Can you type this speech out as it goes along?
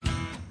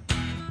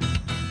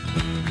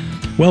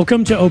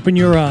Welcome to Open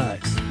Your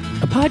Eyes,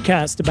 a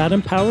podcast about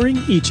empowering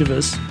each of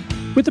us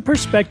with the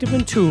perspective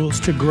and tools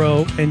to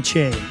grow and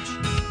change.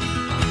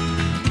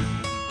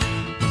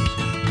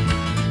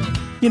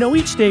 You know,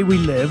 each day we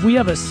live, we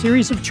have a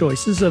series of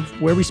choices of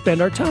where we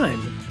spend our time,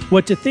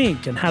 what to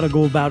think, and how to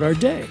go about our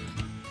day.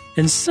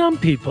 And some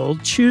people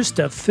choose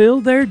to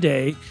fill their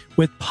day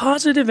with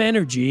positive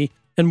energy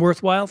and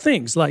worthwhile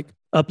things like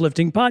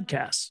uplifting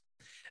podcasts.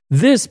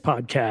 This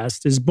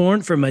podcast is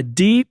born from a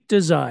deep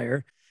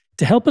desire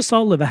to help us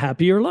all live a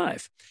happier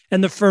life,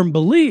 and the firm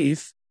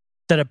belief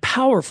that a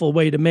powerful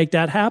way to make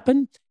that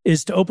happen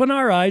is to open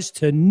our eyes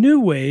to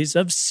new ways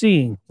of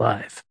seeing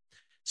life.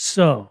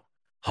 So,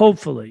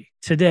 hopefully,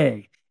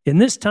 today, in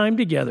this time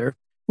together,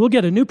 we'll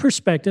get a new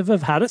perspective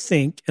of how to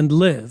think and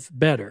live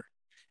better.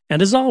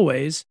 And as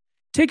always,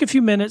 take a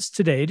few minutes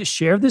today to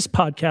share this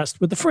podcast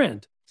with a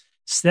friend.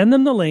 Send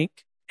them the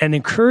link and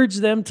encourage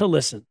them to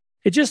listen.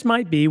 It just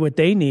might be what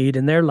they need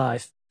in their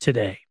life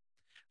today.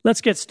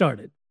 Let's get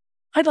started.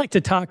 I'd like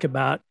to talk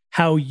about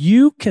how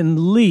you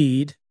can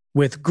lead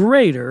with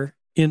greater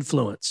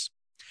influence.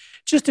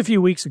 Just a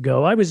few weeks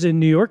ago, I was in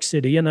New York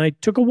City and I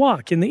took a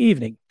walk in the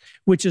evening,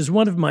 which is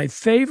one of my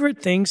favorite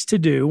things to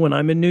do when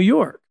I'm in New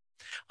York.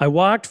 I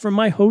walked from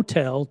my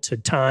hotel to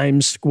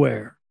Times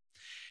Square.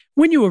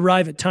 When you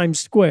arrive at Times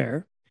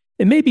Square,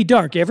 it may be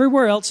dark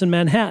everywhere else in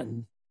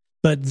Manhattan,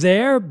 but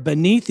there,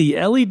 beneath the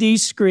LED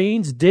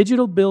screens,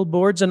 digital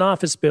billboards, and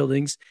office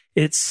buildings,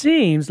 it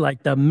seems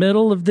like the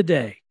middle of the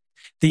day.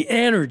 The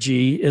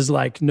energy is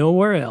like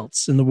nowhere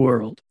else in the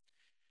world.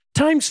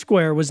 Times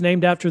Square was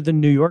named after the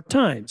New York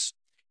Times,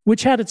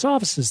 which had its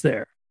offices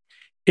there.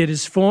 It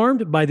is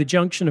formed by the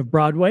junction of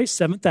Broadway,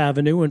 7th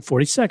Avenue, and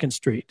 42nd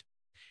Street.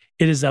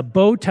 It is a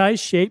bow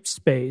tie-shaped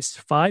space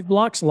 5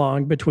 blocks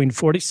long between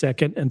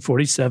 42nd and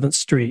 47th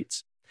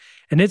Streets.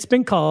 And it's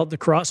been called the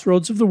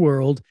crossroads of the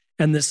world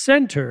and the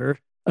center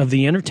of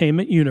the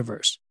entertainment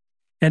universe.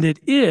 And it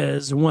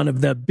is one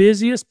of the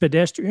busiest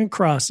pedestrian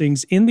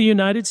crossings in the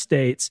United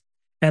States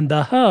and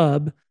the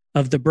hub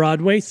of the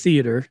Broadway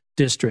Theater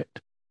District.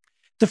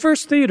 The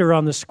first theater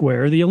on the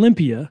square, the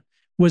Olympia,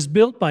 was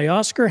built by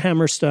Oscar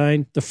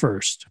Hammerstein I.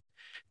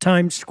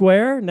 Times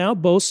Square now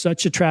boasts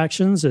such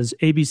attractions as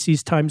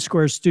ABC's Times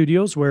Square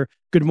Studios, where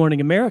Good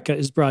Morning America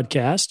is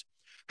broadcast,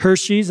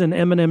 Hershey's and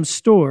M&M's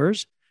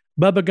stores,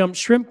 Bubba Gump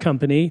Shrimp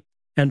Company,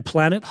 and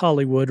Planet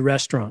Hollywood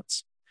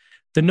restaurants.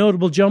 The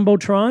notable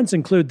jumbotrons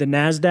include the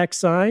NASDAQ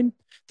sign,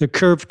 the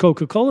curved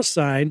Coca-Cola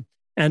sign,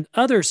 and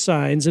other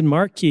signs and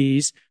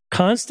marquees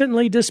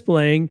constantly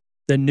displaying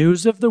the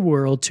news of the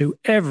world to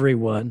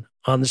everyone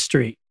on the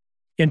street.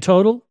 In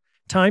total,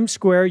 Times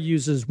Square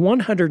uses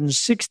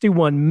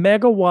 161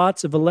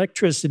 megawatts of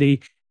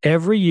electricity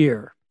every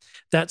year.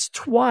 That's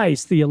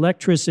twice the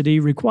electricity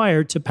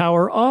required to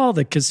power all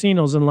the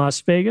casinos in Las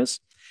Vegas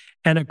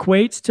and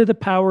equates to the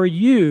power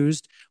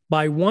used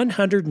by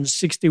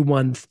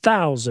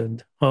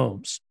 161,000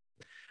 homes.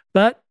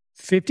 But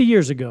 50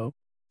 years ago,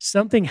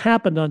 something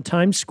happened on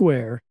Times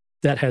Square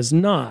that has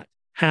not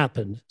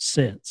happened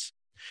since.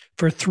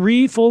 For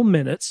 3 full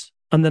minutes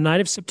on the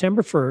night of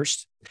September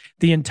 1st,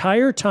 the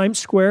entire Times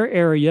Square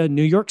area in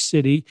New York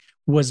City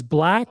was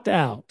blacked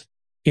out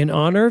in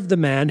honor of the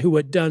man who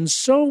had done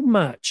so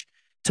much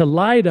to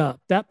light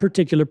up that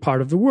particular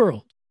part of the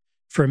world.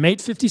 From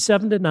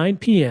 8:57 to 9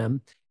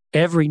 p.m.,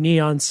 every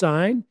neon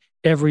sign,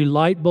 every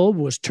light bulb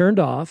was turned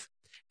off,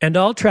 and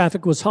all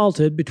traffic was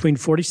halted between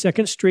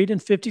 42nd Street and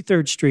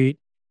 53rd Street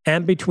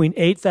and between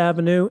 8th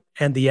Avenue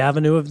and the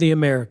Avenue of the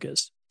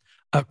Americas.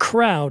 A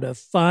crowd of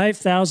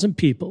 5,000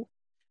 people,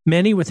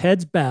 many with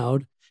heads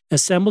bowed,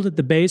 assembled at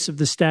the base of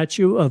the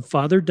statue of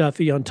Father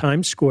Duffy on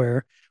Times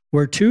Square,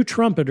 where 2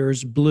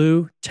 trumpeters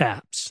blew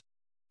taps.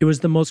 It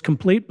was the most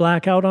complete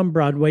blackout on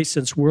Broadway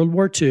since World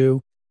War II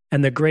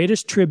and the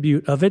greatest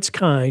tribute of its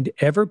kind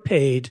ever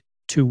paid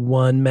to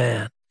one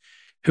man.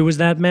 Who was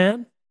that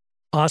man?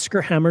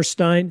 Oscar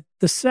Hammerstein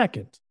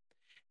II.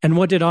 And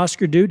what did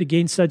Oscar do to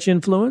gain such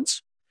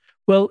influence?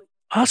 Well,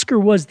 Oscar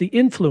was the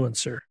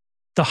influencer,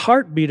 the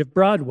heartbeat of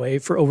Broadway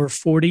for over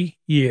 40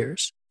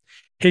 years.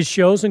 His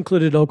shows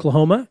included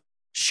Oklahoma,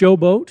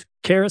 Showboat,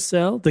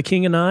 Carousel, The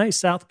King and I,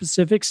 South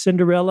Pacific,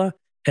 Cinderella,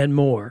 and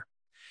more.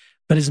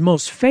 But his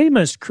most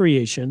famous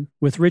creation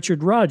with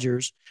Richard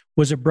Rodgers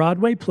was a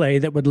Broadway play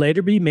that would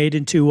later be made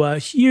into a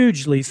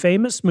hugely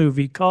famous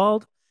movie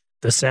called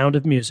The Sound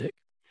of Music.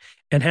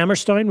 And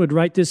Hammerstein would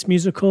write this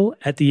musical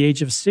at the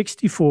age of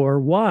 64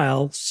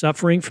 while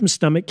suffering from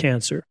stomach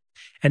cancer.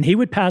 And he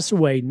would pass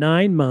away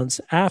 9 months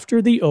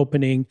after the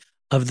opening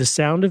of The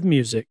Sound of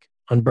Music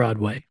on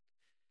Broadway.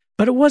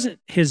 But it wasn't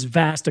his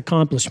vast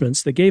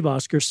accomplishments that gave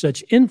Oscar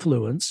such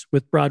influence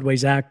with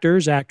Broadway's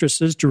actors,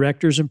 actresses,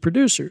 directors, and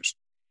producers.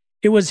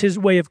 It was his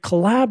way of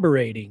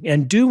collaborating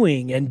and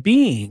doing and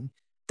being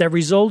that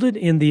resulted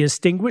in the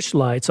extinguished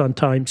lights on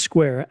Times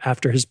Square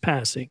after his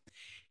passing.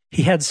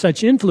 He had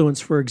such influence,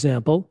 for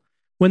example,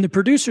 when the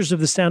producers of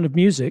The Sound of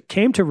Music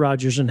came to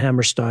Rodgers and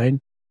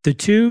Hammerstein, the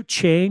two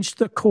changed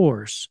the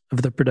course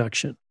of the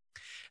production.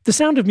 The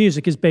Sound of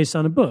Music is based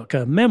on a book,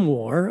 a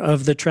memoir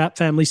of the Trapp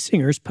family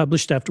singers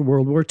published after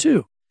World War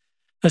II.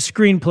 A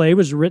screenplay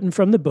was written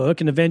from the book,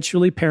 and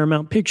eventually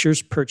Paramount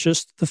Pictures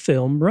purchased the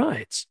film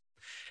rights.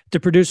 The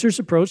producers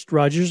approached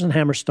Rodgers and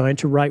Hammerstein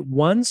to write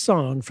one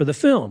song for the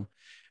film,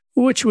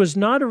 which was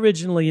not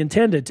originally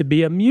intended to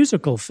be a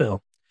musical film.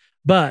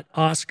 But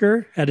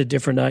Oscar had a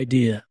different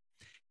idea.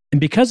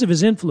 And because of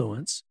his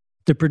influence,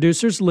 the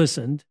producers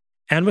listened,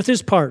 and with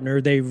his partner,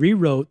 they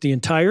rewrote the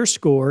entire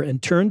score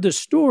and turned the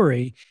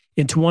story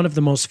into one of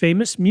the most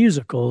famous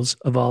musicals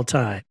of all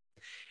time.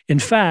 In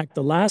fact,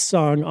 the last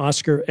song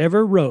Oscar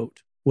ever wrote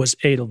was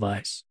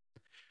Edelweiss.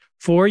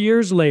 4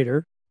 years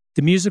later,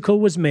 the musical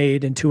was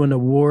made into an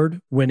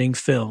award-winning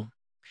film.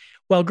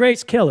 While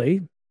Grace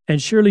Kelly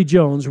and Shirley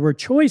Jones were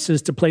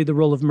choices to play the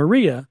role of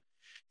Maria,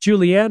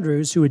 Julie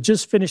Andrews, who had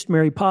just finished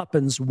Mary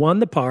Poppins, won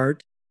the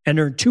part and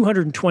earned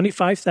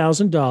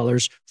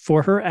 $225,000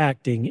 for her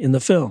acting in the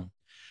film.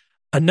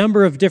 A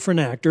number of different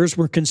actors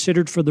were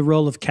considered for the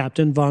role of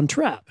Captain Von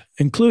Trapp,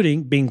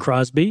 including Bing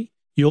Crosby,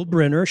 Yul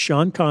Brynner,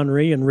 Sean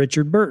Connery, and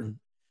Richard Burton.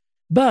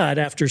 But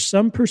after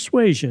some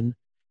persuasion,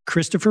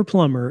 Christopher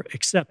Plummer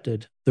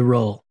accepted the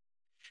role.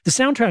 The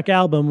soundtrack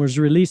album was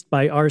released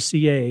by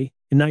RCA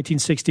in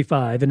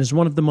 1965 and is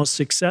one of the most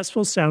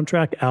successful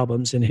soundtrack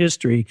albums in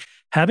history,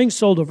 having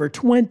sold over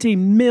 20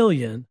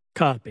 million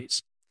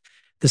copies.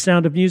 The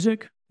Sound of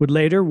Music would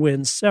later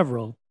win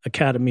several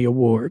Academy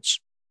Awards.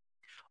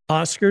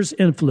 Oscar's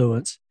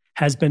influence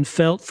has been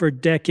felt for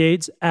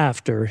decades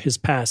after his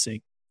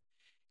passing.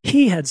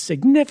 He had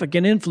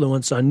significant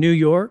influence on New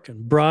York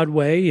and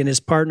Broadway in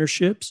his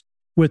partnerships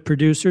with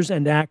producers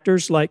and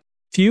actors like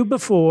few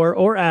before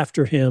or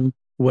after him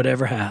would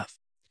ever have.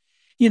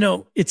 You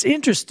know, it's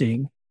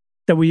interesting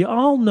that we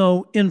all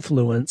know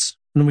influence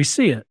when we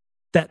see it,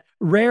 that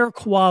rare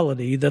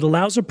quality that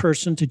allows a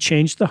person to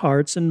change the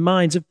hearts and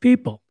minds of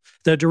people,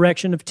 the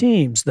direction of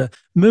teams, the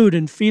mood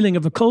and feeling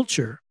of a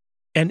culture.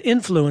 And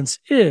influence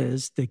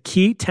is the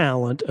key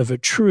talent of a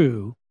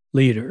true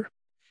leader.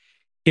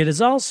 It is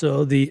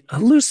also the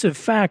elusive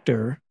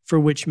factor for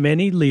which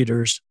many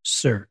leaders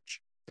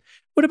search.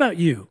 What about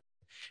you?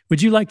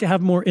 Would you like to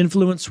have more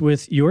influence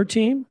with your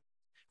team,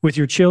 with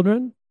your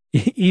children,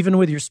 even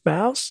with your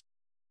spouse?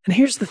 And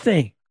here's the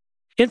thing.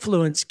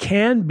 Influence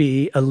can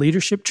be a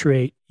leadership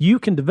trait you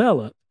can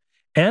develop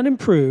and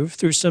improve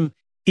through some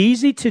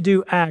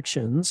easy-to-do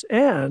actions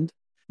and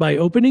by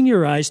opening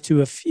your eyes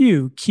to a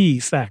few key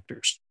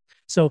factors.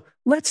 So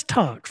let's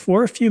talk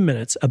for a few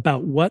minutes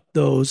about what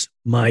those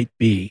might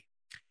be.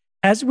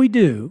 As we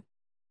do,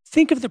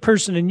 think of the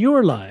person in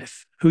your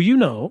life who you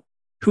know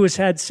who has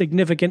had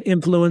significant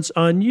influence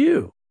on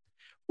you.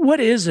 What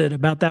is it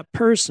about that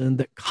person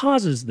that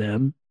causes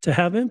them to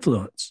have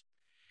influence?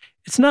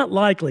 It's not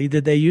likely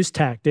that they use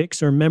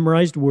tactics or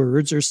memorized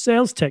words or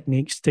sales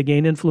techniques to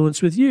gain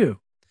influence with you.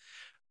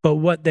 But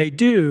what they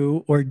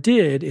do or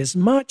did is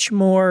much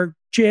more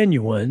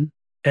genuine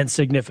and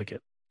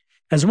significant.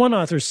 As one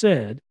author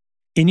said,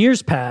 in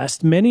years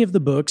past, many of the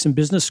books and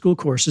business school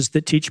courses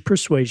that teach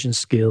persuasion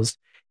skills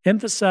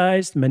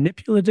emphasized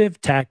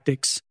manipulative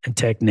tactics and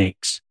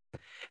techniques.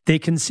 They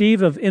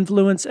conceive of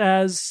influence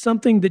as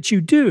something that you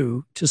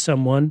do to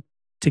someone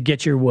to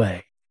get your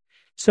way.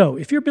 So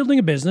if you're building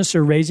a business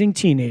or raising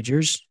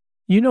teenagers,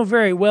 you know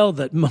very well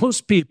that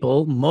most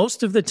people,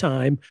 most of the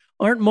time,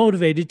 aren't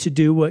motivated to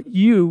do what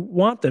you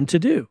want them to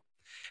do.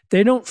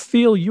 They don't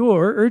feel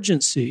your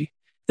urgency.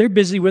 They're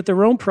busy with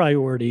their own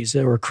priorities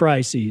or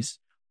crises,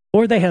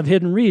 or they have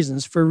hidden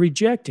reasons for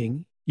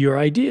rejecting your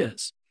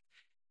ideas.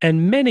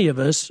 And many of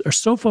us are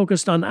so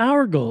focused on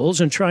our goals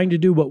and trying to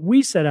do what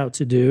we set out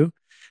to do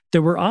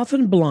that we're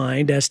often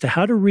blind as to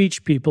how to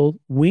reach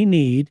people we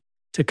need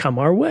to come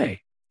our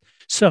way.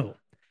 So,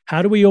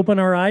 how do we open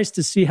our eyes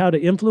to see how to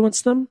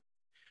influence them?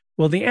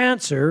 Well, the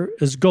answer,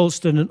 as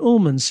Golston and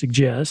Ullman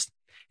suggest,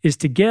 is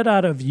to get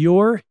out of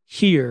your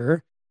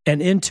here and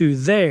into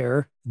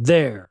their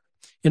there.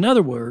 In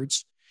other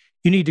words,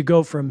 you need to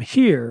go from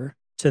here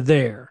to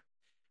there.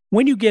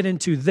 When you get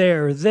into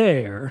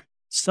there,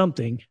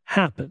 something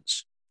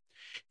happens.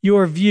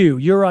 Your view,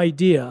 your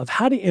idea of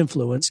how to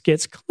influence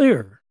gets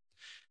clearer.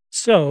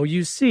 So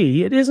you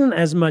see, it isn't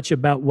as much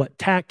about what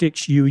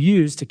tactics you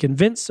use to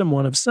convince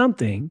someone of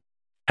something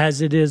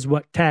as it is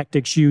what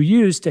tactics you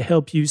use to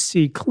help you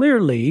see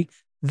clearly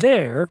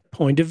their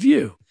point of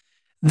view.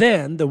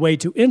 Then the way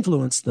to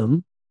influence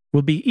them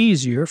will be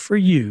easier for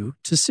you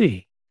to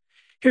see.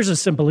 Here's a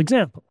simple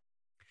example.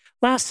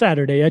 Last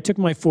Saturday, I took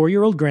my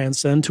 4-year-old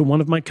grandson to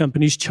one of my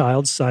company's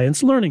child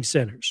science learning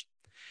centers.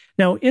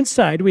 Now,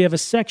 inside, we have a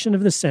section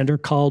of the center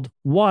called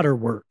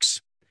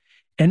Waterworks.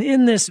 And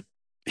in this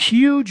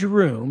huge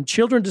room,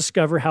 children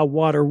discover how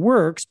water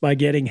works by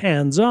getting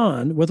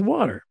hands-on with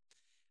water.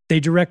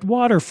 They direct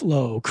water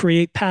flow,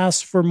 create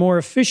paths for more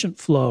efficient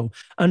flow,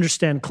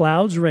 understand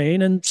clouds,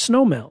 rain, and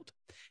snowmelt,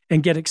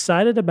 and get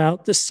excited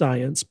about the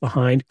science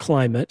behind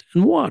climate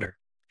and water.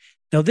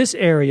 Now, this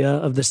area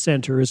of the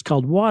center is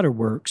called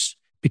Waterworks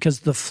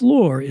because the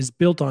floor is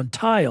built on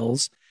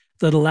tiles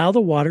that allow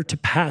the water to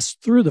pass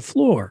through the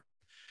floor.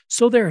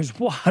 So there is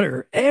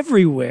water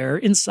everywhere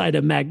inside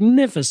a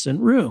magnificent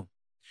room.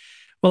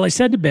 Well, I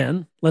said to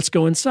Ben, let's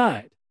go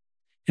inside.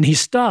 And he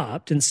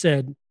stopped and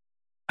said,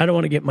 I don't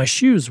want to get my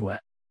shoes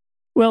wet.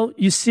 Well,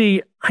 you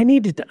see, I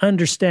needed to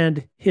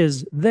understand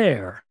his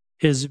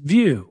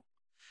view.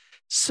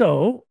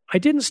 So I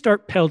didn't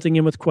start pelting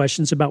him with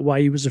questions about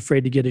why he was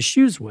afraid to get his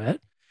shoes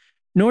wet,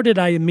 nor did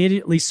I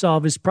immediately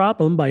solve his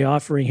problem by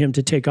offering him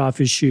to take off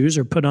his shoes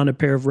or put on a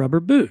pair of rubber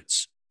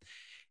boots.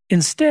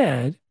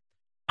 Instead,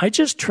 I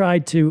just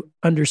tried to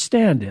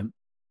understand him.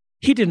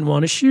 He didn't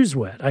want his shoes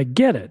wet. I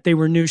get it. They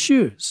were new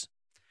shoes.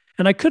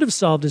 And I could have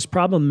solved his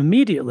problem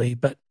immediately,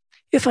 but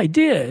if I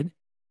did,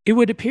 it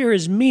would appear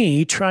as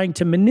me trying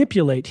to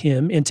manipulate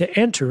him into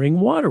entering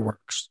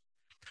waterworks.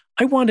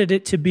 I wanted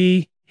it to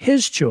be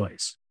his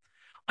choice.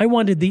 I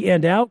wanted the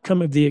end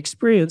outcome of the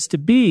experience to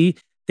be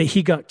that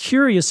he got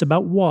curious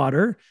about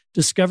water,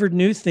 discovered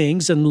new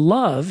things, and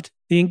loved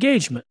the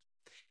engagement.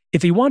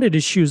 If he wanted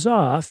his shoes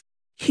off,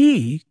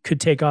 he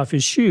could take off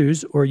his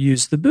shoes or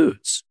use the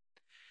boots.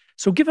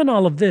 So given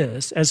all of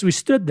this, as we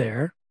stood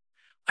there,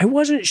 I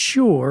wasn't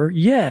sure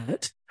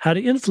yet how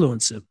to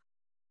influence him.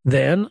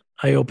 Then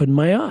I opened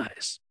my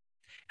eyes,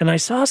 and I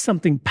saw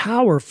something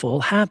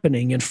powerful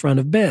happening in front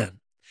of Ben.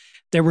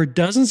 There were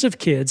dozens of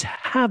kids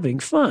having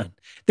fun.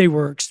 They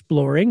were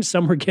exploring.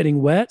 Some were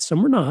getting wet,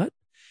 some were not.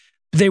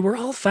 They were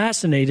all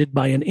fascinated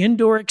by an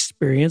indoor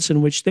experience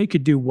in which they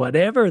could do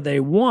whatever they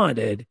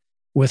wanted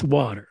with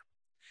water.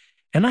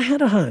 And I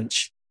had a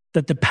hunch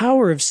that the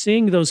power of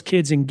seeing those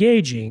kids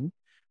engaging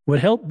would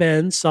help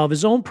Ben solve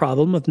his own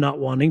problem of not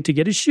wanting to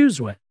get his shoes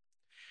wet.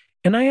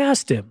 And I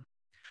asked him,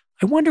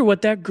 I wonder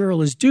what that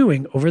girl is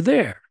doing over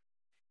there.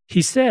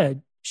 He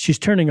said, she's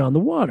turning on the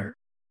water.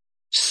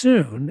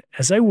 Soon,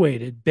 as I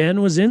waited,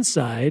 Ben was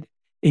inside,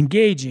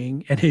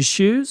 engaging, and his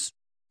shoes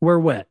were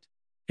wet,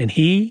 and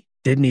he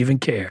didn't even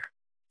care.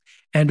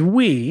 And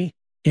we,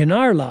 in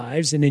our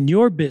lives and in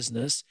your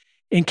business,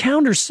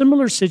 encounter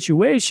similar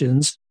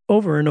situations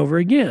over and over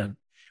again.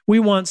 We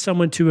want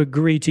someone to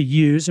agree to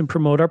use and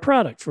promote our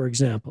product, for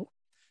example.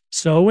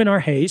 So in our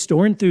haste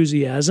or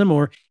enthusiasm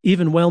or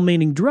even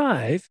well-meaning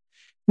drive,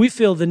 we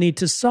feel the need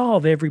to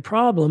solve every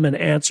problem and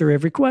answer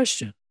every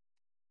question.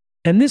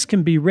 And this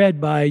can be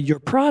read by your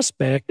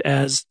prospect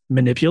as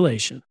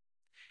manipulation.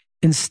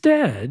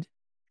 Instead,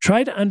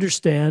 try to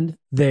understand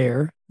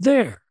their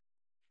there.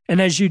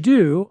 And as you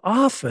do,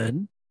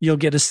 often you'll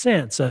get a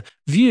sense, a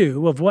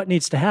view of what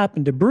needs to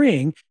happen to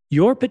bring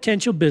your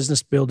potential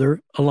business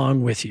builder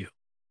along with you.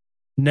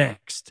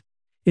 Next,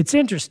 it's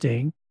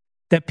interesting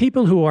that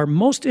people who are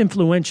most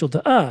influential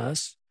to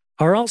us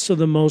are also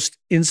the most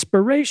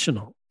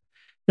inspirational.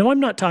 Now, I'm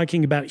not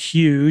talking about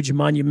huge,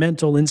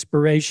 monumental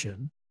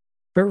inspiration,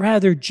 but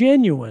rather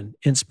genuine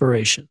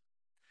inspiration.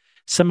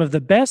 Some of the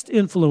best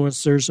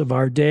influencers of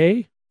our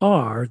day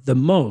are the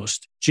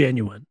most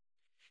genuine.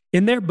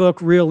 In their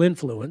book, Real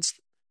Influence,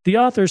 the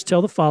authors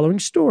tell the following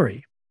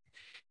story.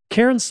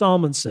 Karen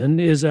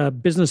Salmonson is a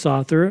business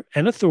author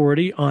and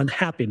authority on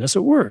happiness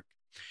at work.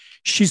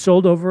 She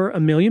sold over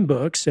 1 million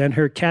books, and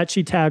her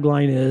catchy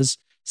tagline is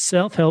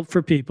self-help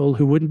for people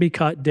who wouldn't be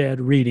caught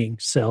dead reading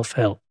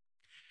self-help.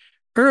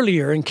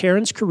 Earlier in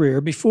Karen's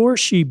career, before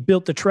she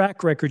built the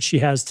track record she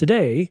has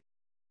today,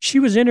 she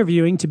was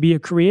interviewing to be a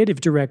creative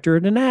director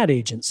at an ad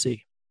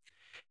agency.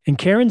 And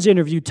Karen's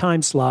interview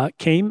time slot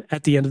came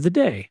at the end of the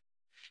day.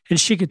 And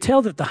she could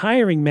tell that the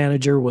hiring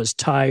manager was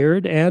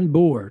tired and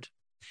bored.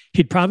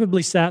 He'd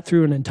probably sat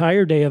through an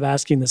entire day of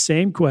asking the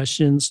same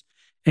questions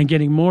and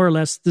getting more or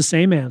less the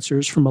same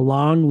answers from a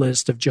long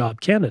list of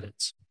job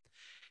candidates.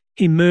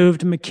 He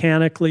moved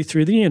mechanically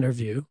through the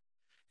interview,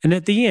 and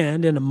at the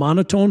end, in a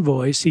monotone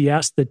voice, he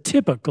asked the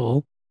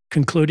typical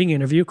concluding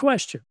interview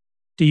question.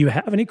 Do you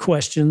have any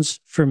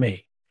questions for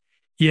me?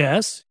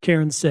 Yes,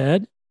 Karen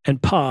said,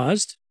 and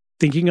paused,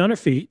 thinking on her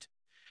feet.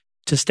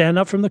 To stand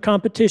up from the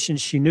competition,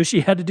 she knew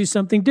she had to do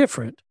something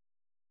different.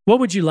 What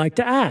would you like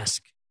to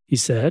ask? He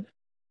said.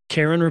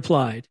 Karen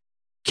replied,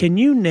 can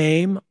you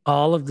name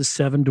all of the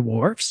 7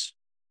 dwarfs?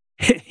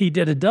 He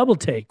did a double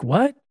take.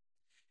 What?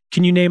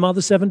 Can you name all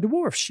the 7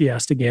 dwarfs? She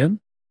asked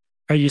again.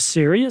 Are you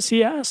serious?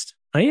 He asked.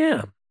 I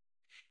am.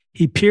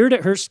 He peered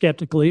at her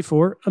skeptically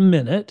for a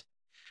minute,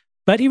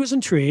 but he was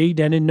intrigued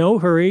and in no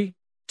hurry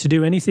to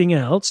do anything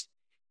else.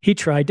 He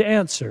tried to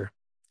answer.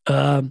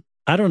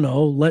 I don't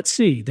know. Let's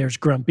see. There's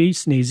grumpy,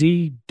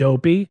 sneezy,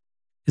 dopey.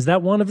 Is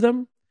that one of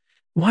them?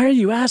 Why are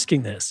you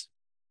asking this?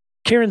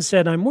 Karen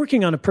said, I'm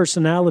working on a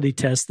personality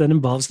test that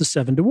involves the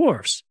 7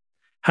 dwarfs.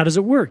 How does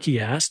it work? He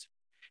asked.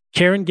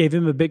 Karen gave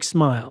him a big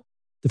smile.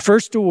 The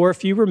first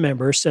dwarf you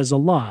remember says a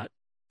lot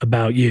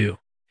about you.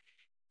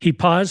 He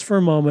paused for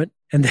a moment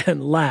and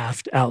then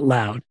laughed out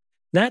loud.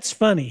 That's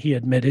funny, he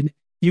admitted.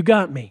 You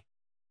got me.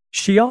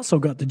 She also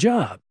got the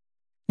job.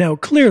 Now,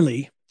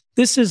 clearly,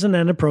 this isn't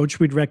an approach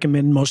we'd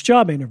recommend in most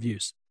job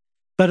interviews,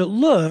 but it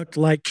looked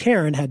like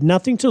Karen had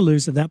nothing to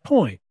lose at that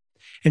point.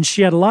 And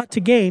she had a lot to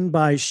gain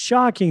by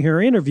shocking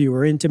her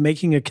interviewer into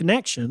making a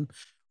connection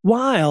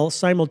while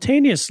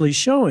simultaneously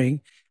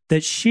showing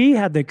that she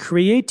had the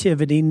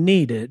creativity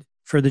needed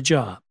for the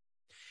job.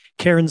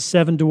 Karen's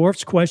Seven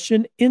Dwarfs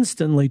question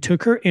instantly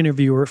took her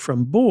interviewer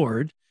from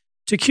bored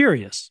to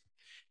curious.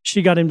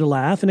 She got him to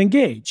laugh and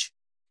engage,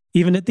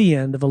 even at the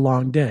end of a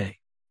long day.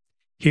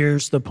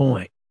 Here's the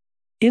point.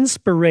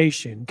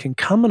 Inspiration can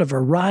come in a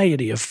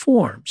variety of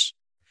forms.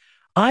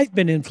 I've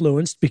been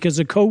influenced because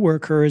a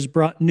coworker has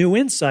brought new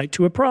insight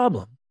to a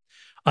problem.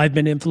 I've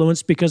been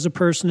influenced because a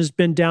person has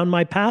been down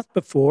my path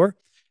before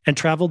and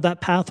traveled that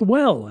path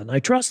well, and I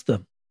trust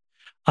them.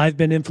 I've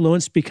been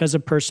influenced because a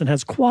person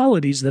has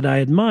qualities that I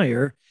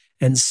admire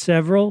and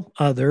several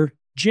other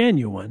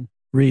genuine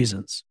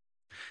reasons.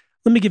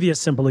 Let me give you a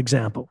simple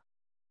example.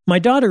 My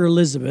daughter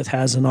Elizabeth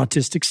has an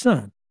autistic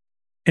son,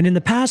 and in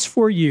the past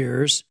 4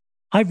 years,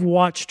 I've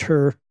watched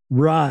her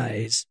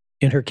rise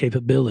in her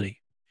capability.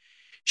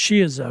 She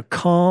is a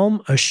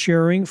calm,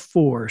 assuring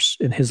force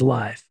in his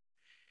life.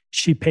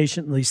 She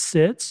patiently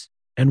sits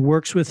and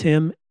works with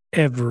him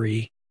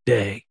every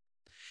day.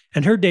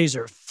 And her days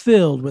are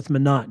filled with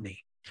monotony.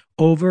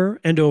 Over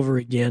and over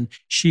again,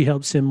 she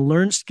helps him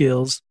learn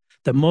skills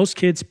that most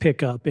kids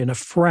pick up in a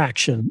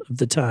fraction of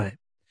the time.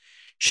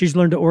 She's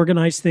learned to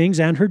organize things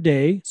and her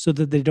day so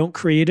that they don't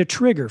create a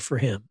trigger for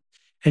him.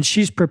 And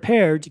she's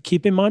prepared to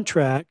keep him on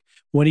track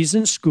when he's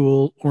in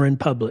school or in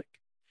public.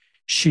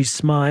 She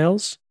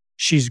smiles,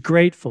 she's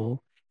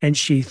grateful, and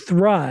she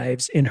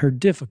thrives in her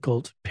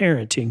difficult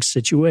parenting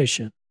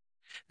situation.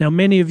 Now,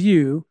 many of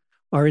you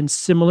are in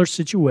similar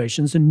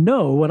situations and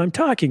know what I'm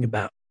talking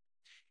about.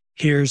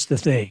 Here's the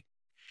thing.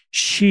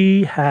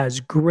 She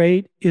has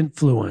great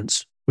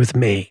influence with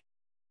me.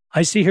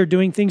 I see her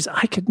doing things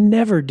I could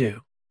never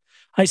do.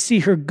 I see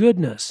her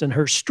goodness and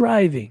her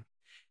striving.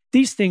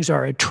 These things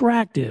are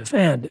attractive,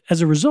 and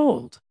as a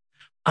result,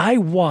 I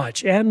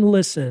watch and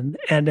listen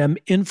and am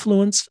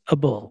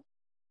influenceable.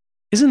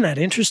 Isn't that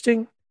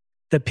interesting?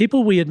 That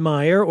people we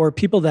admire or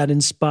people that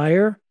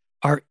inspire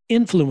are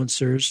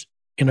influencers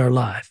in our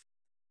life.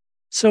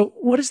 So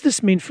what does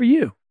this mean for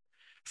you?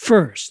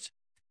 First,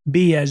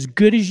 be as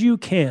good as you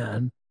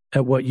can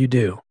at what you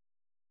do.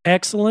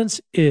 Excellence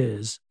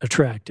is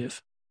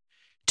attractive.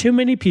 Too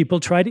many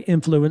people try to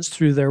influence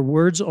through their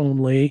words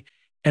only,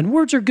 and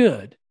words are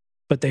good,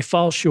 but they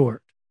fall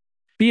short.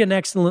 Be an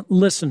excellent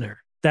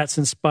listener. That's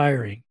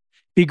inspiring.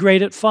 Be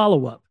great at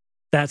follow-up.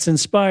 That's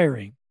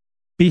inspiring.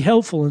 Be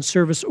helpful and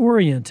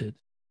service-oriented.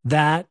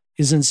 That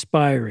is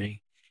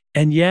inspiring.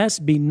 And yes,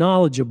 be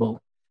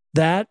knowledgeable.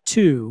 That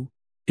too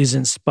is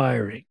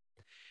inspiring.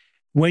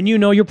 When you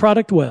know your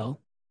product well,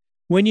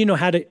 when you know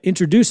how to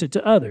introduce it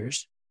to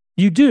others,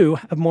 you do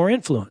have more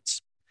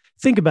influence.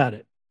 Think about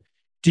it.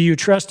 Do you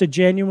trust a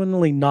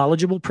genuinely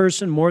knowledgeable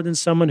person more than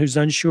someone who's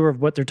unsure of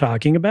what they're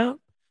talking about?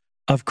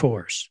 Of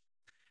course.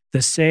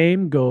 The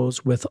same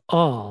goes with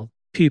all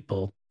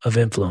people of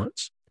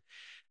influence.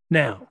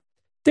 Now,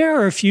 there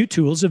are a few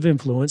tools of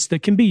influence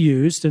that can be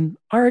used and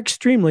are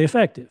extremely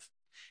effective.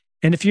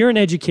 And if you're an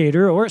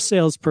educator or a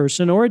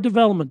salesperson or a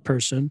development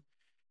person,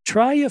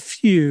 try a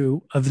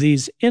few of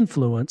these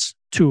influence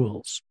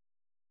tools.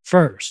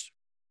 First,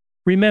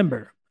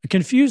 remember, a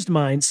confused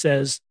mind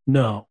says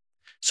no.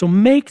 So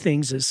make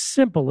things as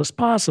simple as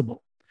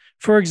possible.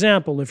 For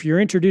example, if you're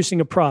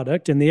introducing a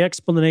product and the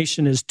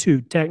explanation is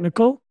too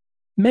technical,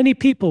 many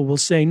people will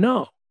say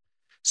no.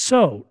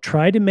 So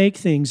try to make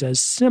things as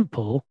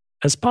simple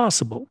as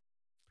possible.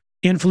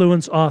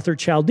 Influence author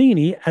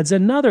Cialdini adds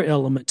another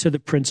element to the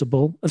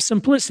principle of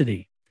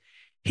simplicity.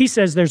 He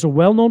says there's a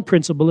well-known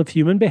principle of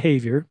human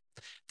behavior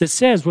that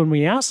says when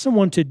we ask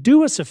someone to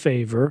do us a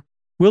favor,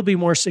 we'll be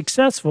more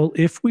successful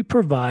if we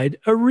provide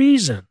a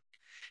reason.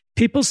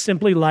 People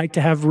simply like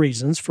to have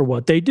reasons for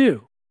what they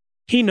do.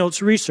 He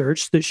notes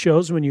research that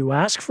shows when you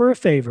ask for a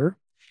favor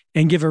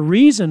and give a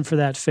reason for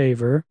that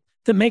favor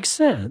that makes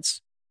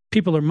sense,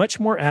 people are much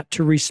more apt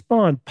to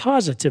respond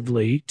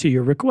positively to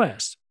your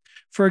request.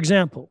 For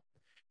example,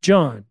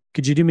 John,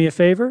 could you do me a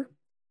favor?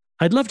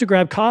 I'd love to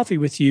grab coffee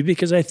with you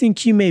because I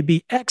think you may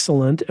be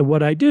excellent at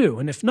what I do.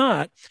 And if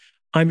not,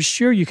 I'm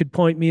sure you could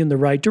point me in the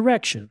right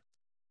direction.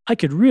 I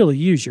could really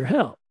use your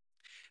help.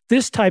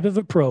 This type of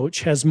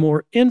approach has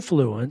more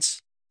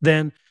influence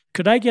than,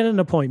 could I get an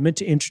appointment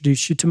to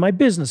introduce you to my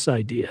business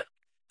idea?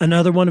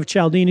 Another one of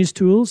Cialdini's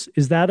tools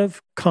is that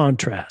of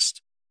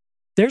contrast.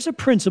 There's a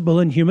principle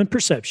in human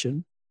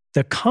perception,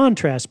 the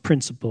contrast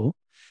principle,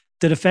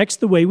 that affects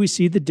the way we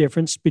see the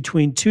difference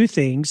between two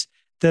things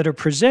that are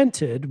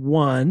presented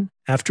one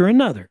after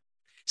another.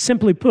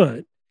 Simply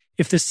put,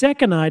 if the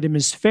second item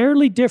is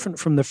fairly different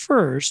from the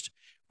first,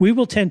 we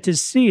will tend to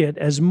see it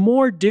as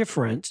more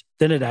different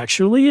than it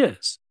actually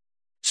is.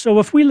 So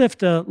if we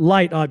lift a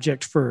light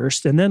object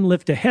first and then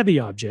lift a heavy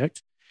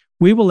object,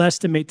 we will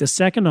estimate the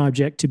second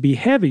object to be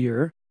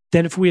heavier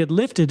than if we had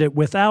lifted it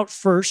without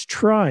first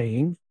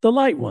trying the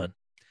light one.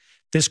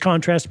 This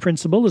contrast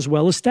principle is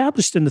well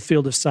established in the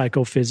field of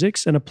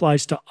psychophysics and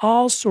applies to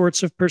all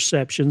sorts of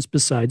perceptions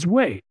besides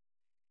weight.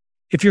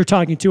 If you're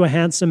talking to a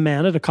handsome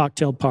man at a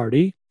cocktail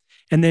party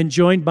and then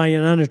joined by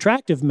an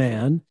unattractive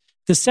man,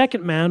 the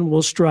second man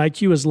will strike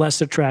you as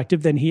less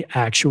attractive than he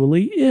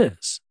actually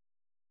is.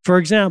 For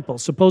example,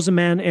 suppose a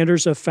man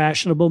enters a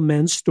fashionable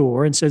men's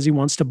store and says he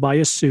wants to buy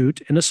a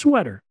suit and a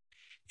sweater.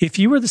 If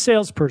you were the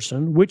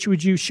salesperson, which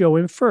would you show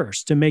him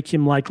first to make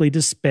him likely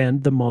to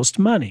spend the most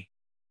money?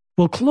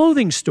 Well,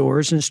 clothing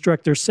stores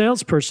instruct their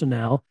sales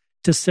personnel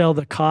to sell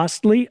the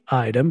costly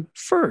item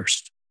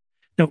first.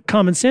 Now,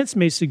 common sense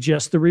may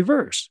suggest the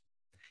reverse.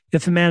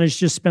 If a man has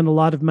just spent a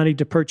lot of money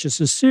to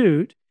purchase a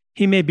suit,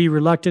 he may be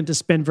reluctant to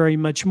spend very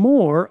much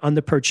more on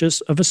the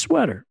purchase of a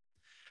sweater.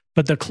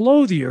 But the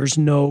clothiers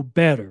know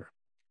better.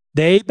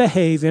 They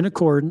behave in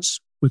accordance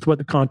with what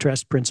the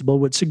contrast principle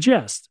would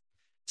suggest.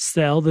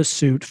 Sell the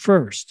suit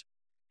first.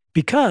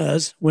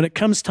 Because when it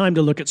comes time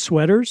to look at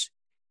sweaters,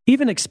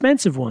 even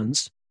expensive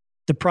ones,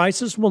 the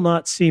prices will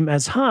not seem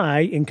as high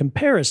in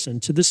comparison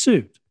to the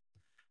suit.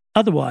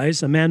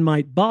 Otherwise, a man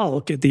might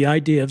balk at the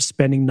idea of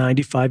spending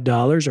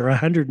 $95 or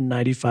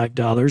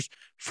 $195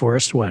 for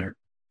a sweater.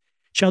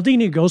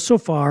 Cialdini goes so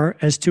far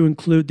as to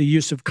include the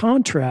use of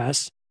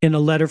contrast in a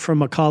letter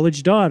from a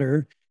college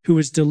daughter who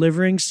is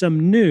delivering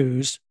some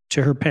news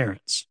to her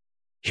parents.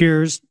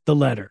 Here's the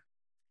letter.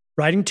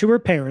 Writing to her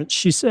parents,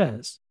 she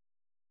says,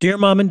 "Dear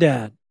Mom and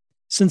Dad,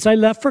 since I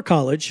left for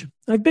college,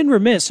 I've been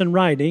remiss in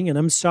writing, and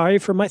I'm sorry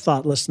for my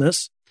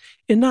thoughtlessness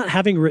in not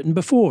having written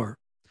before.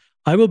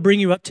 I will bring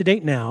you up to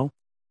date now,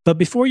 but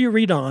before you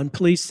read on,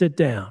 please sit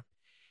down.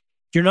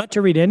 You're not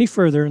to read any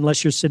further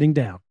unless you're sitting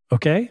down,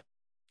 okay?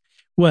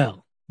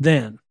 Well,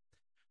 then,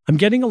 I'm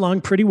getting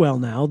along pretty well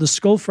now. The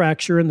skull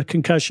fracture and the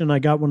concussion I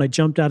got when I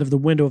jumped out of the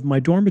window of my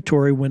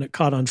dormitory when it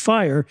caught on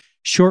fire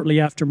shortly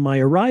after my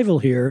arrival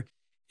here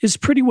is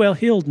pretty well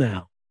healed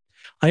now.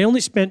 I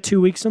only spent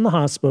 2 weeks in the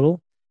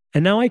hospital,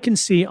 and now I can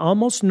see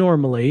almost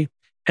normally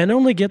and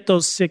only get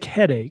those sick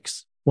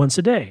headaches once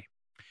a day.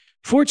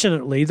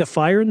 Fortunately, the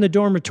fire in the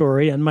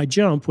dormitory and my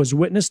jump was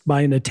witnessed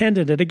by an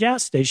attendant at a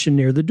gas station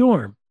near the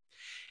dorm,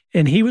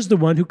 and he was the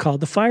one who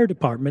called the fire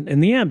department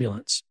and the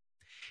ambulance.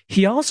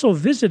 He also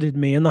visited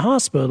me in the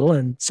hospital,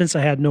 and since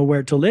I had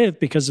nowhere to live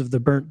because of the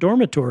burnt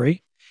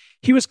dormitory,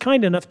 he was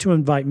kind enough to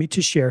invite me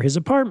to share his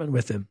apartment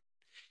with him.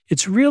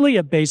 It's really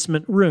a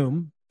basement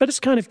room, but it's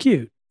kind of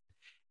cute.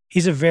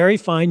 He's a very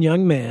fine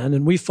young man,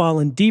 and we've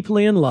fallen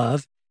deeply in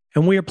love,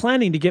 and we are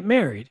planning to get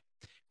married.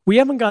 We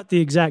haven't got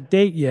the exact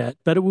date yet,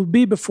 but it will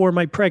be before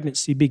my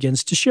pregnancy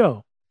begins to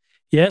show.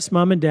 Yes,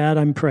 Mom and Dad,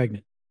 I'm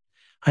pregnant.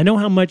 I know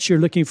how much you're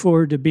looking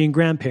forward to being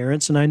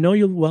grandparents, and I know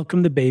you'll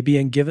welcome the baby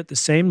and give it the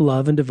same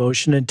love and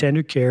devotion and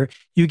tender care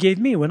you gave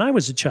me when I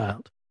was a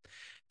child.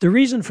 The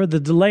reason for the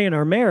delay in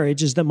our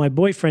marriage is that my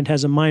boyfriend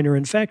has a minor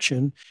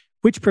infection,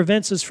 which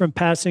prevents us from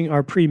passing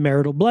our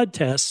premarital blood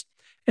tests,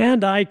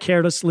 and I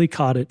carelessly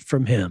caught it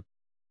from him.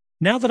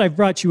 Now that I've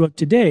brought you up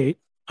to date,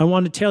 I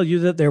want to tell you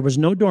that there was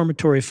no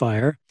dormitory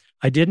fire.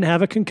 I didn't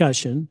have a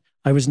concussion.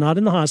 I was not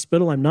in the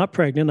hospital. I'm not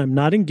pregnant. I'm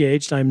not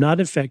engaged. I'm not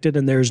infected,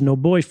 and there is no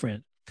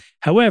boyfriend.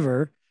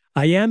 However,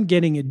 I am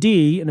getting a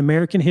D in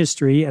American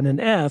history and an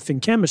F in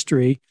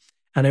chemistry,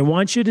 and I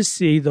want you to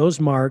see those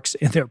marks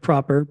in their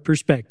proper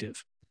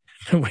perspective.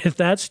 With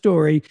that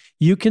story,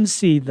 you can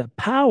see the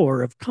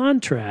power of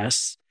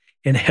contrasts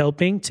in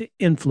helping to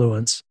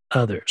influence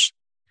others.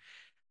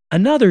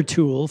 Another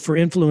tool for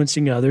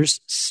influencing others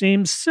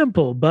seems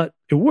simple, but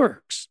it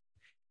works.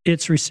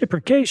 It's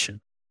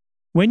reciprocation.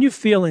 When you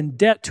feel in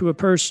debt to a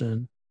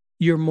person,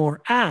 you're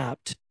more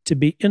apt to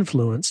be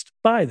influenced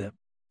by them.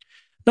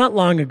 Not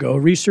long ago,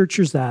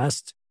 researchers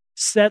asked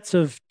sets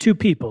of 2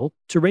 people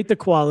to rate the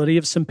quality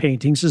of some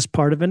paintings as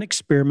part of an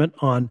experiment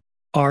on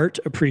art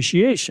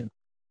appreciation.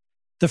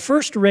 The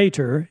first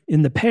rater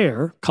in the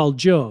pair, called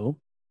Joe,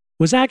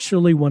 was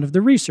actually one of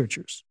the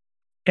researchers.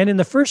 And in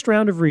the first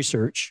round of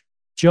research,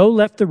 Joe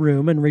left the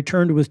room and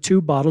returned with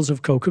 2 bottles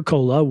of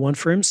Coca-Cola, one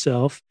for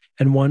himself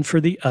and one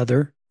for the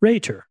other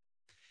rater.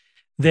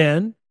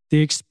 Then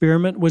the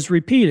experiment was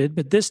repeated,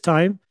 but this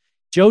time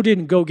Joe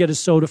didn't go get a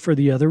soda for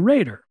the other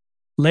rater.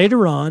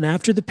 Later on,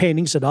 after the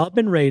paintings had all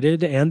been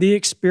rated and the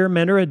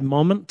experimenter had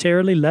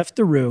momentarily left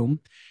the room,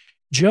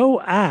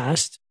 Joe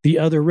asked the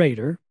other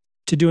rater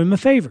to do him a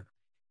favor.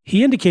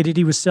 He indicated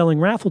he was selling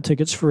raffle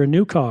tickets for a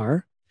new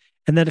car,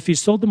 and that if he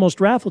sold the most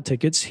raffle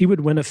tickets, he would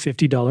win a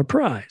 $50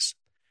 prize.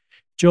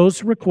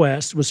 Joe's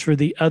request was for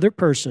the other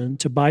person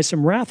to buy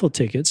some raffle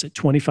tickets at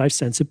 25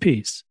 cents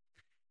apiece.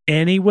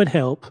 Any would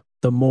help,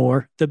 the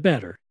more the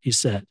better, he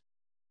said.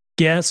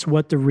 Guess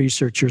what the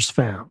researchers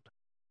found?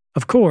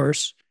 Of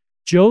course,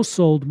 Joe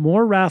sold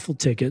more raffle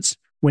tickets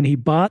when he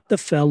bought the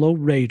fellow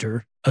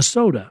rater a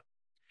soda.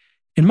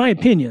 In my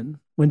opinion,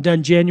 when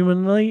done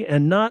genuinely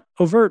and not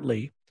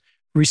overtly,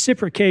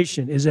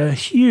 reciprocation is a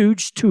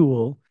huge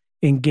tool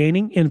in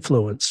gaining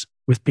influence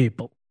with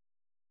people.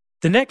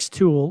 The next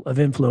tool of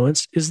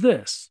influence is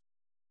this: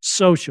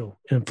 social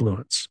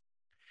influence.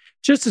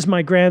 Just as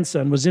my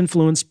grandson was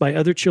influenced by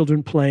other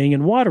children playing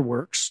in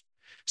waterworks,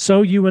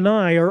 so you and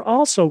I are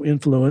also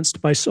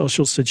influenced by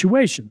social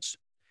situations.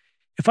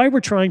 If I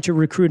were trying to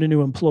recruit a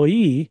new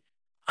employee,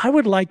 I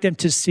would like them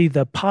to see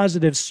the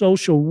positive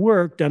social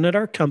work done at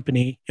our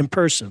company in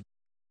person.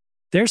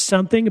 There's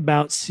something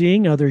about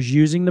seeing others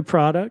using the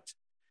product,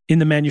 in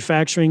the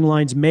manufacturing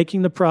lines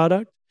making the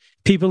product,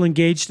 People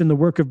engaged in the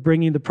work of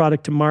bringing the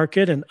product to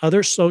market and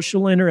other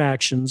social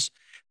interactions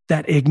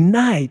that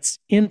ignites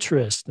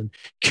interest and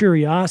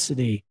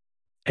curiosity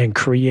and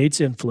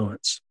creates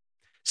influence.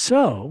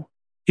 So,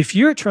 if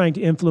you're trying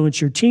to influence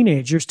your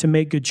teenagers to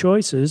make good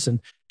choices and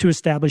to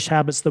establish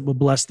habits that will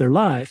bless their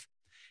life,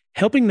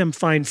 helping them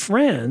find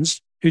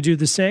friends who do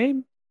the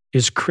same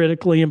is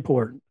critically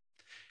important.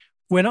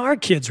 When our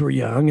kids were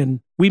young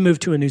and we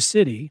moved to a new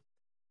city,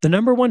 the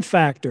number one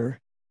factor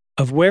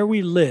of where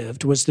we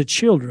lived was the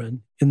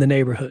children in the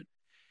neighborhood.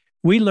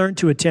 We learned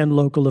to attend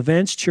local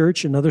events,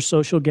 church, and other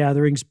social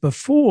gatherings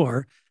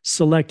before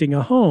selecting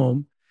a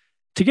home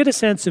to get a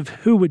sense of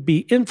who would be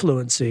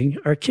influencing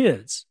our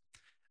kids.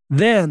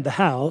 Then the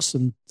house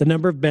and the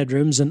number of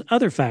bedrooms and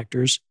other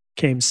factors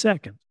came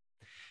second.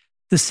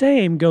 The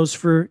same goes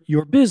for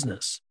your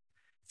business.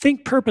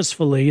 Think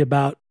purposefully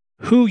about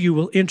who you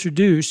will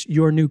introduce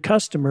your new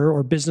customer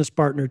or business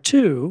partner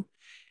to,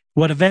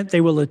 what event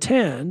they will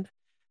attend,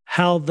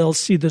 how they'll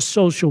see the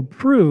social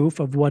proof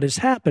of what is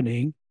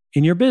happening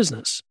in your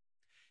business.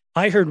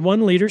 I heard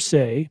one leader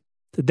say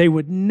that they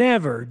would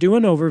never do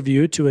an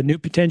overview to a new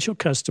potential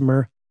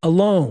customer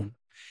alone.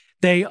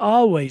 They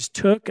always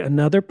took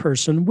another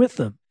person with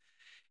them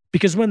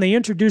because when they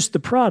introduced the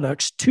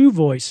products, two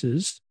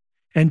voices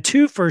and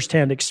two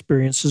firsthand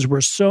experiences were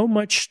so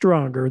much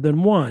stronger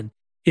than one.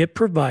 It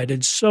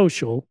provided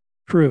social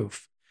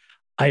proof.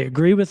 I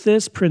agree with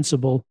this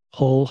principle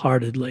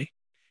wholeheartedly.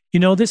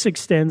 This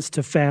extends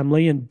to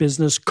family and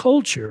business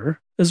culture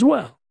as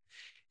well.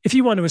 If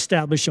you want to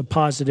establish a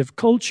positive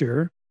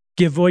culture,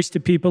 give voice to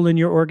people in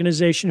your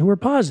organization who are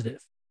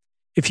positive.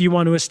 If you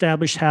want to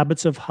establish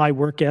habits of high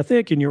work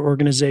ethic in your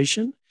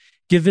organization,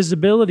 give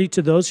visibility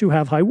to those who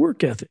have high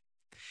work ethic.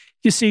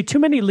 You see, too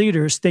many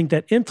leaders think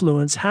that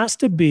influence has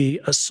to be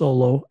a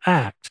solo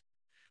act,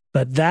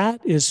 but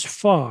that is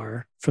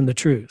far from the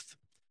truth.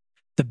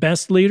 The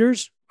best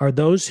leaders are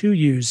those who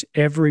use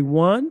every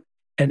one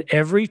and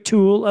every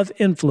tool of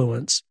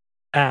influence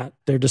at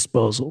their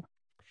disposal.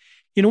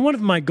 One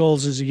of my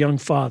goals as a young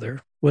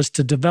father was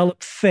to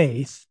develop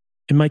faith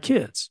in my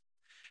kids,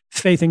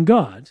 faith in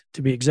God,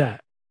 to be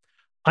exact.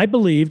 I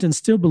believed and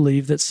still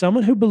believe that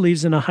someone who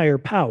believes in a higher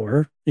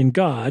power, in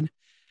God,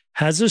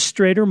 has a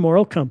straighter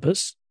moral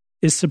compass,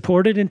 is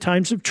supported in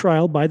times of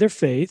trial by their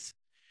faith,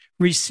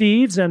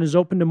 receives and is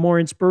open to more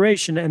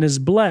inspiration, and is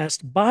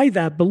blessed by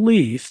that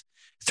belief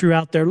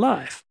throughout their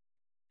life.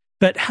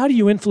 But how do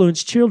you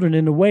influence children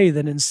in a way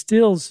that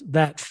instills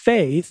that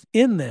faith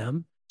in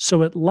them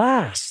so it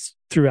lasts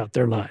throughout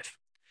their life?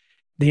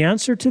 The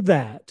answer to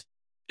that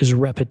is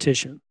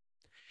repetition.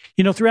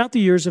 Throughout the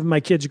years of my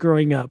kids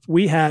growing up,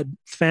 we had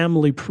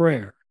family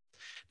prayer.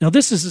 Now,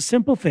 this is a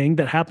simple thing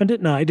that happened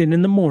at night and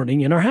in the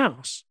morning in our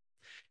house.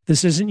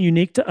 This isn't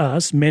unique to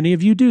us. Many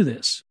of you do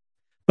this.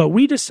 But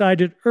we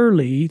decided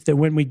early that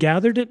when we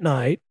gathered at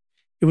night,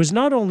 it was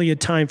not only a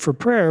time for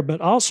prayer, but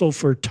also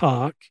for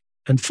talk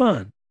and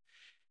fun.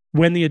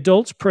 When the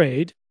adults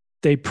prayed,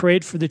 they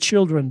prayed for the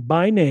children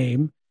by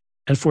name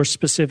and for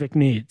specific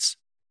needs.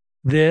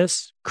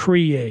 This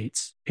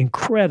creates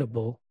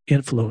incredible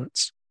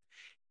influence.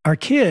 Our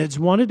kids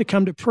wanted to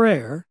come to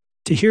prayer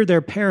to hear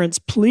their parents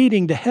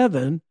pleading to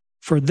heaven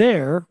for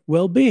their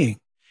well-being.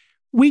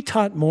 We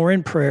taught more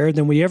in prayer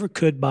than we ever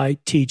could by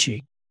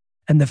teaching,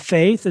 and the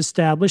faith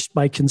established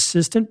by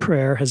consistent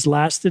prayer has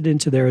lasted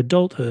into their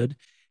adulthood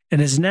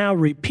and is now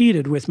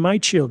repeated with my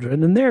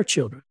children and their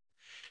children.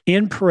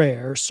 In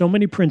prayer, so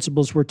many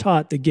principles were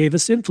taught that gave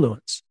us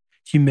influence: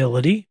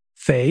 humility,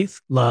 faith,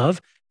 love,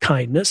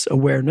 kindness,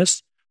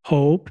 awareness,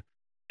 hope,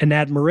 and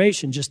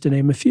admiration, just to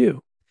name a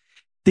few.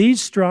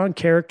 These strong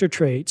character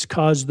traits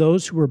caused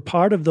those who were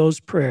part of those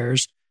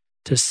prayers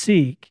to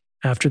seek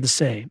after the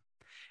same.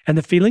 And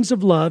the feelings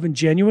of love and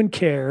genuine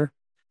care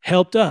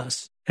helped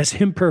us as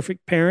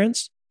imperfect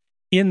parents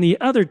in the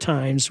other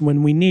times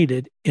when we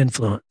needed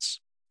influence.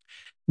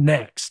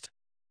 Next,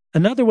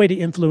 another way to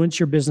influence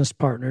your business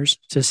partners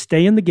to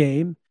stay in the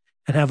game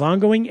and have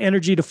ongoing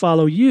energy to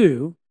follow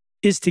you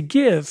is to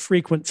give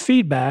frequent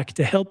feedback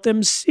to help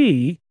them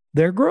see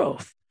their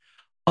growth.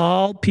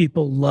 All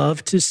people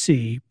love to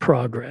see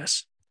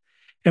progress.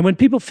 And when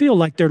people feel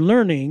like they're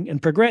learning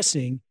and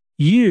progressing,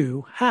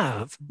 you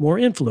have more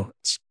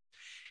influence.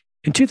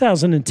 In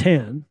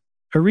 2010,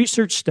 a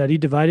research study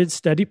divided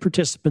study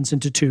participants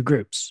into two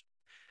groups.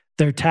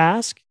 Their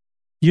task,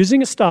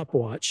 using a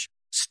stopwatch,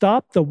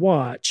 stopped the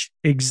watch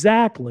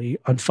exactly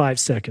on 5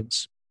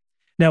 seconds.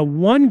 Now,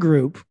 one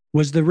group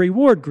was the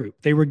reward group.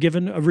 They were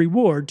given a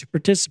reward to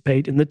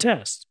participate in the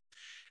test.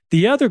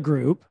 The other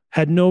group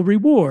had no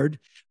reward,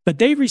 but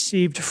they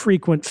received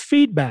frequent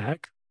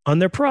feedback on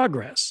their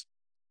progress.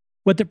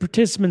 What the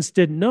participants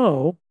didn't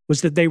know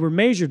was that they were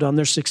measured on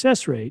their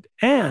success rate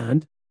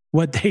and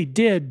what they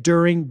did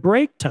during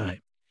break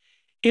time.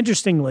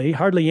 Interestingly,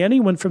 hardly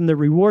anyone from the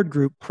reward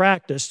group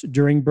practiced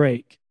during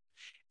break,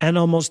 and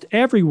almost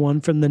everyone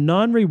from the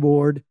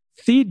non-reward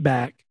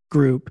feedback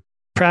group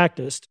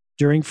practiced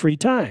during free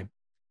time.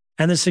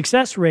 And the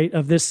success rate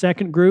of this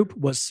second group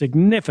was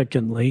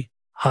significantly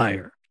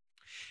higher.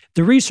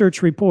 The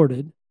research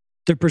reported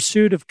The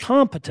pursuit of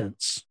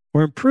competence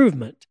or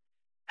improvement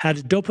had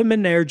a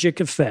dopaminergic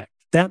effect.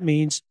 That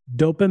means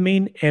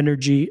dopamine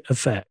energy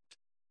effect.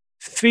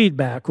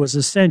 Feedback was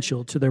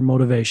essential to their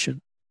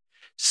motivation.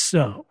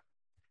 So,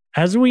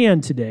 as we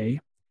end today,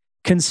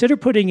 consider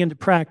putting into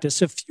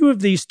practice a few of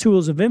these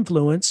tools of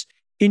influence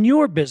in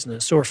your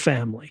business or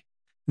family.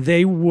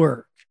 They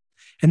work,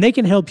 and they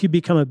can help you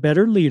become a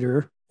better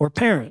leader or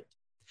parent.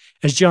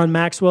 As John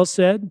Maxwell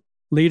said,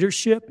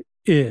 leadership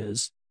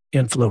is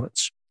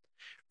influence.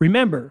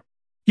 Remember,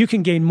 you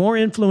can gain more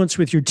influence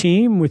with your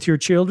team, with your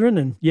children,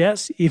 and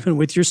yes, even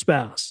with your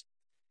spouse.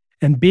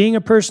 And being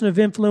a person of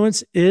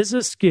influence is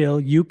a skill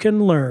you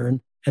can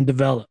learn and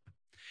develop.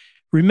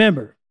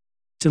 Remember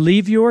to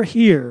leave your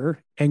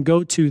here and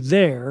go to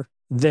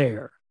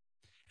there.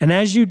 And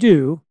as you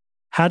do,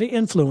 how to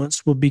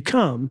influence will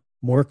become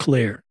more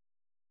clear.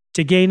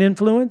 To gain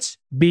influence,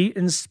 be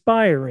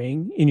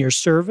inspiring in your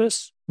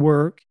service,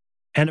 work,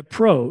 and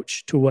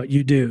approach to what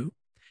you do.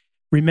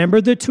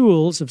 Remember the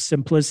tools of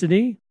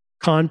simplicity,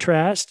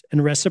 contrast,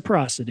 and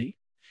reciprocity.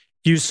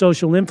 Use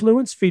social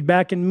influence,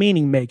 feedback, and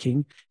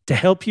meaning-making to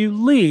help you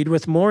lead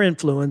with more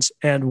influence,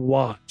 and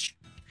watch.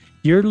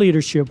 Your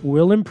leadership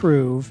will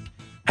improve,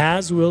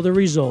 as will the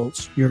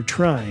results you're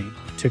trying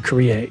to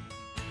create.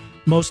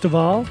 Most of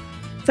all,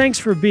 thanks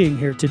for being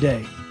here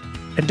today.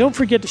 And don't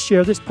forget to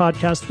share this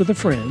podcast with a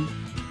friend.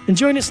 And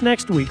join us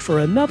next week for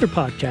another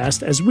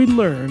podcast as we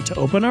learn to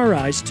open our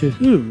eyes to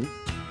who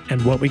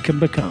and what we can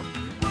become.